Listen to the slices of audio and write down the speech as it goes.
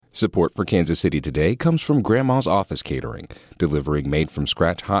Support for Kansas City Today comes from Grandma's Office Catering, delivering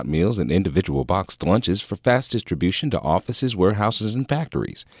made-from-scratch hot meals and individual boxed lunches for fast distribution to offices, warehouses, and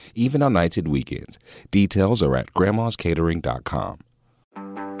factories, even on nights and weekends. Details are at grandmascatering.com.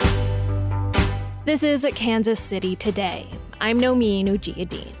 This is Kansas City Today. I'm Nomin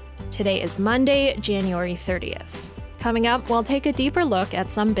Ujiyediin. Today is Monday, January 30th. Coming up, we'll take a deeper look at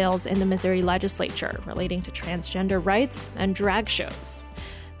some bills in the Missouri legislature relating to transgender rights and drag shows.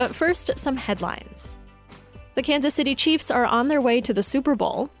 But first, some headlines. The Kansas City Chiefs are on their way to the Super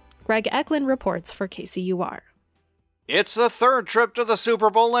Bowl. Greg Eklund reports for KCUR. It's the third trip to the Super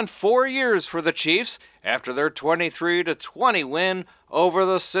Bowl in 4 years for the Chiefs after their 23-20 win over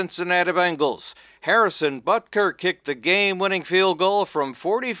the Cincinnati Bengals. Harrison Butker kicked the game-winning field goal from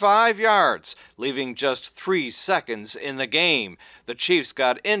 45 yards, leaving just 3 seconds in the game. The Chiefs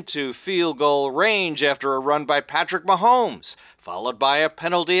got into field goal range after a run by Patrick Mahomes, followed by a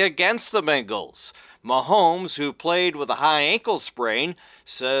penalty against the Bengals. Mahomes, who played with a high ankle sprain,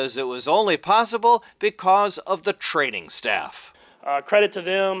 says it was only possible because of the training staff. Credit to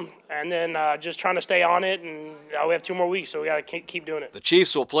them, and then just trying to stay on it, and we have 2 more weeks, so we got to keep doing it. The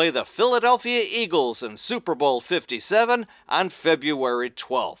Chiefs will play the Philadelphia Eagles in Super Bowl 57 on February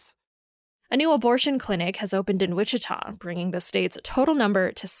 12th. A new abortion clinic has opened in Wichita, bringing the state's total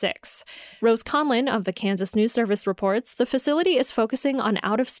number to 6. Rose Conlin of the Kansas News Service reports the facility is focusing on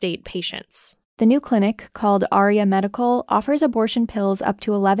out-of-state patients. The new clinic, called Aria Medical, offers abortion pills up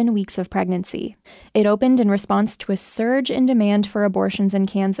to 11 weeks of pregnancy. It opened in response to a surge in demand for abortions in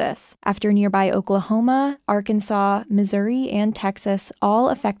Kansas, after nearby Oklahoma, Arkansas, Missouri, and Texas all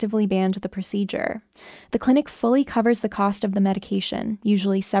effectively banned the procedure. The clinic fully covers the cost of the medication,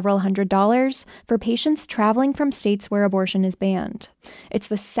 usually several $100s, for patients traveling from states where abortion is banned. It's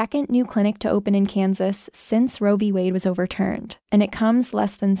the second new clinic to open in Kansas since Roe v. Wade was overturned, and it comes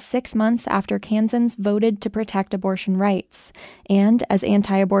less than 6 months after Kansans voted to protect abortion rights, and as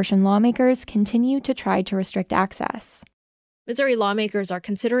anti-abortion lawmakers continue to try to restrict access. Missouri lawmakers are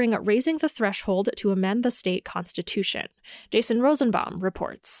considering raising the threshold to amend the state constitution. Jason Rosenbaum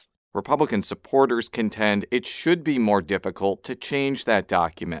reports. Republican supporters contend it should be more difficult to change that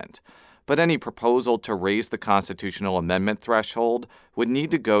document. But any proposal to raise the constitutional amendment threshold would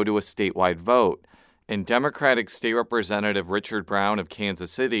need to go to a statewide vote. And Democratic State Representative Richard Brown of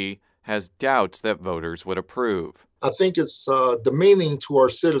Kansas City has doubts that voters would approve. I think it's demeaning to our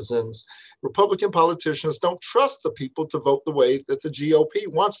citizens. Republican politicians don't trust the people to vote the way that the GOP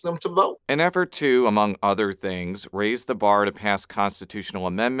wants them to vote. An effort to, among other things, raise the bar to pass constitutional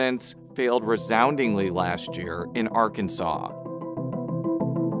amendments failed resoundingly last year in Arkansas.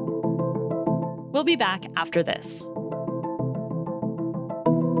 We'll be back after this.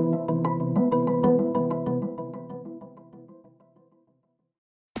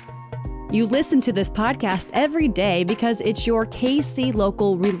 You listen to this podcast every day because it's your KC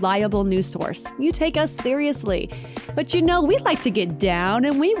local reliable news source. You take us seriously. But you know, we like to get down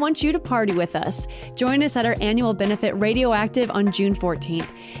and we want you to party with us. Join us at our annual benefit Radioactive on June 14th.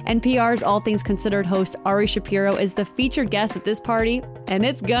 NPR's All Things Considered host Ari Shapiro is the featured guest at this party, and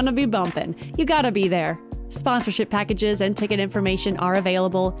it's gonna be bumping. You gotta be there. Sponsorship packages and ticket information are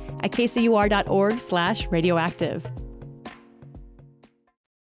available at kcur.org/radioactive.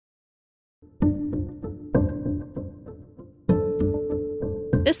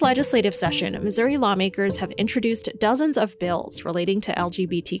 This legislative session, Missouri lawmakers have introduced dozens of bills relating to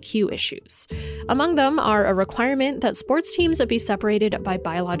LGBTQ issues. Among them are a requirement that sports teams be separated by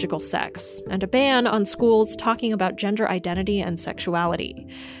biological sex, and a ban on schools talking about gender identity and sexuality.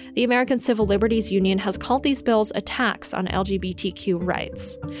 The American Civil Liberties Union has called these bills attacks on LGBTQ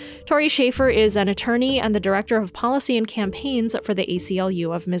rights. Tori Schaefer is an attorney and the director of policy and campaigns for the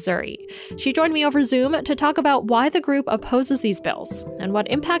ACLU of Missouri. She joined me over Zoom to talk about why the group opposes these bills and what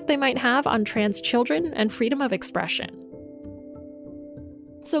impact they might have on trans children and freedom of expression.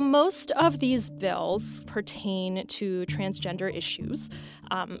 So most of these bills pertain to transgender issues.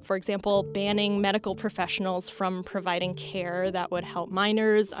 For example, banning medical professionals from providing care that would help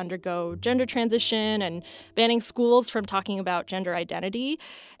minors undergo gender transition and banning schools from talking about gender identity.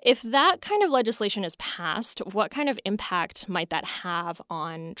 If that kind of legislation is passed, what kind of impact might that have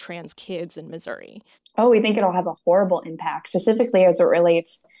on trans kids in Missouri? Oh, we think it'll have a horrible impact, specifically as it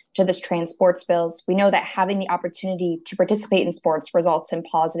relates to this trans sports bills. We know that having the opportunity to participate in sports results in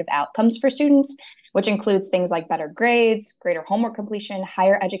positive outcomes for students, which includes things like better grades, greater homework completion,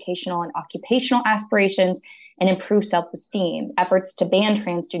 higher educational and occupational aspirations, and improved self-esteem. Efforts to ban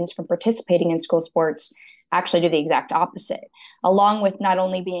trans students from participating in school sports actually do the exact opposite. Along with not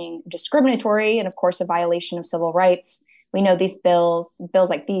only being discriminatory and, of course, a violation of civil rights, we know these bills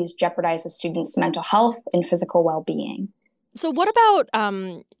like these jeopardize a student's mental health and physical well-being. So what about,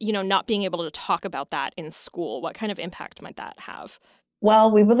 not being able to talk about that in school? What kind of impact might that have?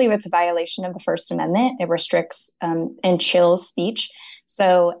 Well, we believe it's a violation of the First Amendment. It restricts and chills speech.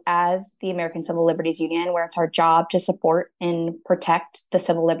 So as the American Civil Liberties Union, where it's our job to support and protect the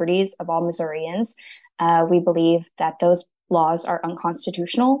civil liberties of all Missourians, we believe that those laws are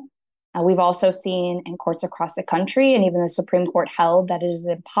unconstitutional. We've also seen in courts across the country, and even the Supreme Court held, that it is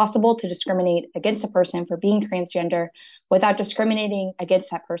impossible to discriminate against a person for being transgender without discriminating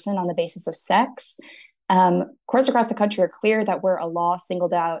against that person on the basis of sex. Courts across the country are clear that where a law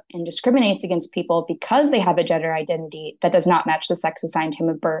singled out and discriminates against people because they have a gender identity that does not match the sex assigned to him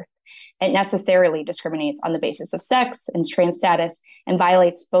at birth, it necessarily discriminates on the basis of sex and trans status and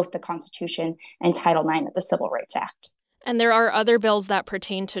violates both the Constitution and Title IX of the Civil Rights Act. And there are other bills that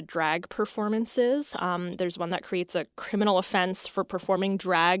pertain to drag performances. There's one that creates a criminal offense for performing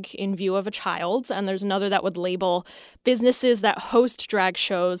drag in view of a child. And there's another that would label businesses that host drag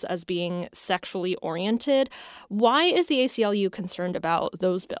shows as being sexually oriented. Why is the ACLU concerned about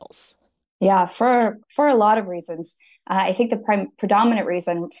those bills? Yeah, for a lot of reasons. I think the predominant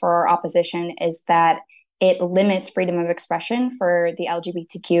reason for our opposition is that it limits freedom of expression for the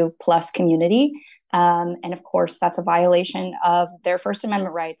LGBTQ plus community. And of course, that's a violation of their First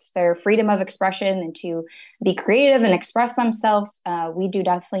Amendment rights, their freedom of expression and to be creative and express themselves. We do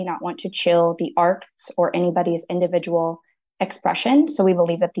definitely not want to chill the arts or anybody's individual expression. So we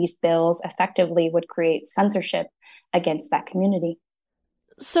believe that these bills effectively would create censorship against that community.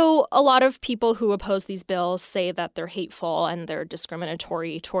 So a lot of people who oppose these bills say that they're hateful and they're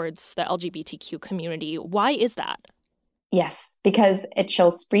discriminatory towards the LGBTQ community. Why is that? Yes, because it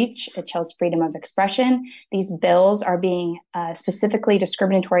chills speech, it chills freedom of expression. These bills are being specifically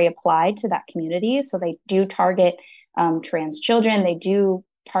discriminatory applied to that community. So they do target trans children. They do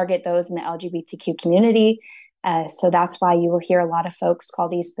target those in the LGBTQ community. So that's why you will hear a lot of folks call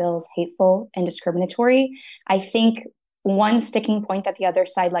these bills hateful and discriminatory. I think one sticking point that the other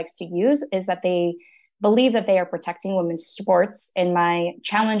side likes to use is that they believe that they are protecting women's sports. And my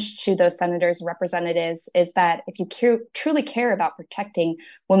challenge to those senators and representatives is that if you truly care about protecting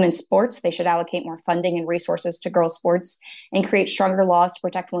women's sports, they should allocate more funding and resources to girls' sports and create stronger laws to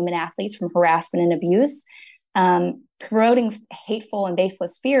protect women athletes from harassment and abuse. Promoting hateful and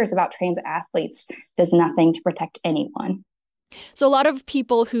baseless fears about trans athletes does nothing to protect anyone. So a lot of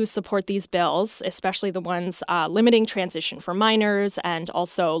people who support these bills, especially the ones limiting transition for minors and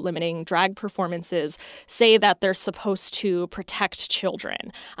also limiting drag performances, say that they're supposed to protect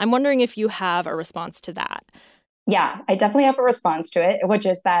children. I'm wondering if you have a response to that. Yeah, I definitely have a response to it, which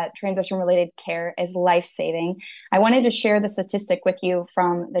is that transition-related care is life-saving. I wanted to share the statistic with you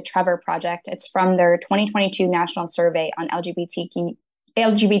from the Trevor Project. It's from their 2022 National Survey on LGBTQ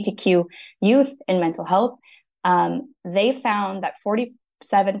youth and mental health. They found that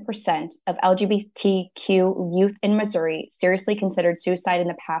 47% of LGBTQ youth in Missouri seriously considered suicide in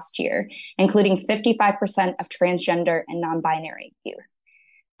the past year, including 55% of transgender and non-binary youth.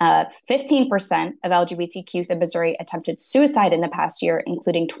 15% of LGBTQ youth in Missouri attempted suicide in the past year,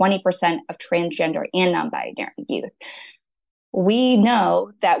 including 20% of transgender and non-binary youth. We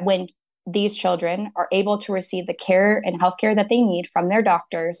know that when these children are able to receive the care and healthcare that they need from their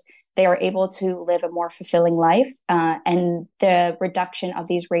doctors, they are able to live a more fulfilling life, and the reduction of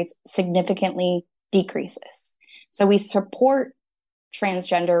these rates significantly decreases. So we support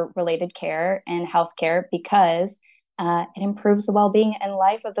transgender-related care and healthcare because it improves the well-being and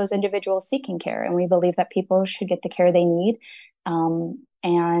life of those individuals seeking care. And we believe that people should get the care they need,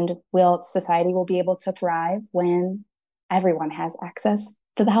 and society will be able to thrive when everyone has access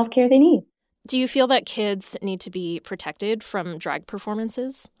to the healthcare they need. Do you feel that kids need to be protected from drag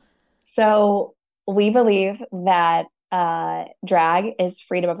performances? So we believe that drag is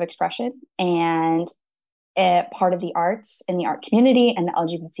freedom of expression and part of the arts and the art community and the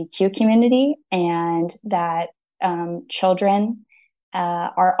LGBTQ community, and that children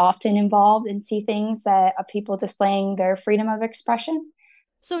are often involved and see things that are people displaying their freedom of expression.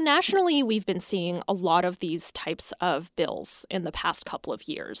 So nationally, we've been seeing a lot of these types of bills in the past couple of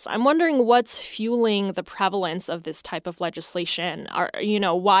years. I'm wondering what's fueling the prevalence of this type of legislation.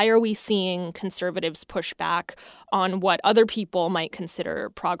 Why are we seeing conservatives push back on what other people might consider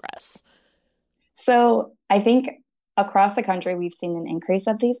progress? So I think across the country, we've seen an increase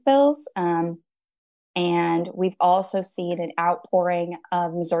of these bills. And we've also seen an outpouring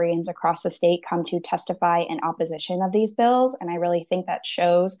of Missourians across the state come to testify in opposition of these bills. And I really think that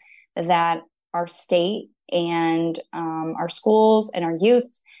shows that our state and our schools and our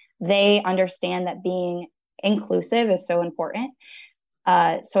youth, they understand that being inclusive is so important.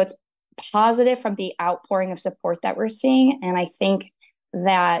 So it's positive from the outpouring of support that we're seeing. And I think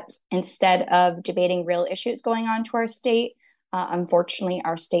that instead of debating real issues going on to our state, unfortunately,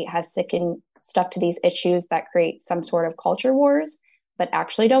 our state has stuck to these issues that create some sort of culture wars, but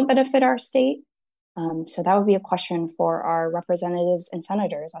actually don't benefit our state. So that would be a question for our representatives and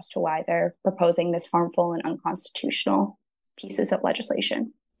senators as to why they're proposing this harmful and unconstitutional pieces of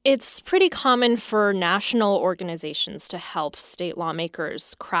legislation. It's pretty common for national organizations to help state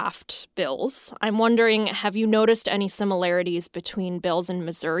lawmakers craft bills. I'm wondering, have you noticed any similarities between bills in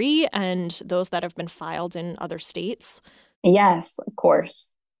Missouri and those that have been filed in other states? Yes, of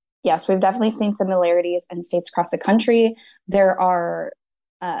course. Yes, we've definitely seen similarities in states across the country. There are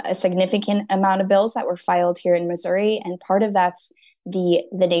a significant amount of bills that were filed here in Missouri, and part of that's the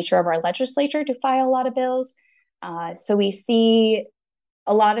nature of our legislature to file a lot of bills. So we see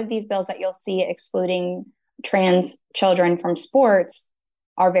a lot of these bills that you'll see excluding trans children from sports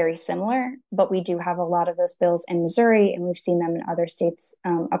are very similar, but we do have a lot of those bills in Missouri, and we've seen them in other states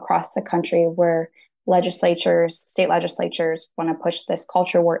across the country where state legislatures want to push this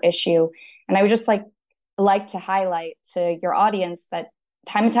culture war issue. And I would just like to highlight to your audience that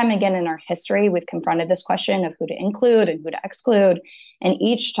time and time again in our history, we've confronted this question of who to include and who to exclude. And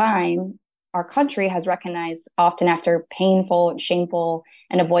each time, our country has recognized, often after painful and shameful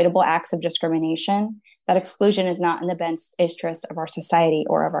and avoidable acts of discrimination, that exclusion is not in the best interest of our society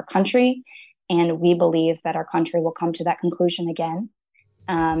or of our country. And we believe that our country will come to that conclusion again.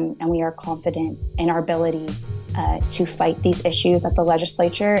 And we are confident in our ability to fight these issues at the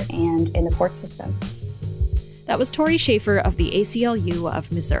legislature and in the court system. That was Tori Schaefer of the ACLU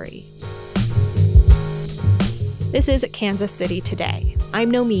of Missouri. This is Kansas City Today.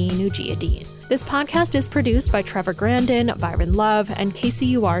 I'm Nomi Nujiyadeen. This podcast is produced by Trevor Grandin, Byron Love, and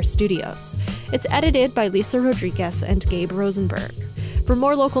KCUR Studios. It's edited by Lisa Rodriguez and Gabe Rosenberg. For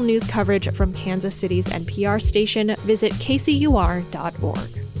more local news coverage from Kansas City's NPR station, visit kcur.org.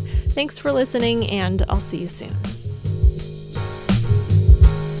 Thanks for listening, and I'll see you soon.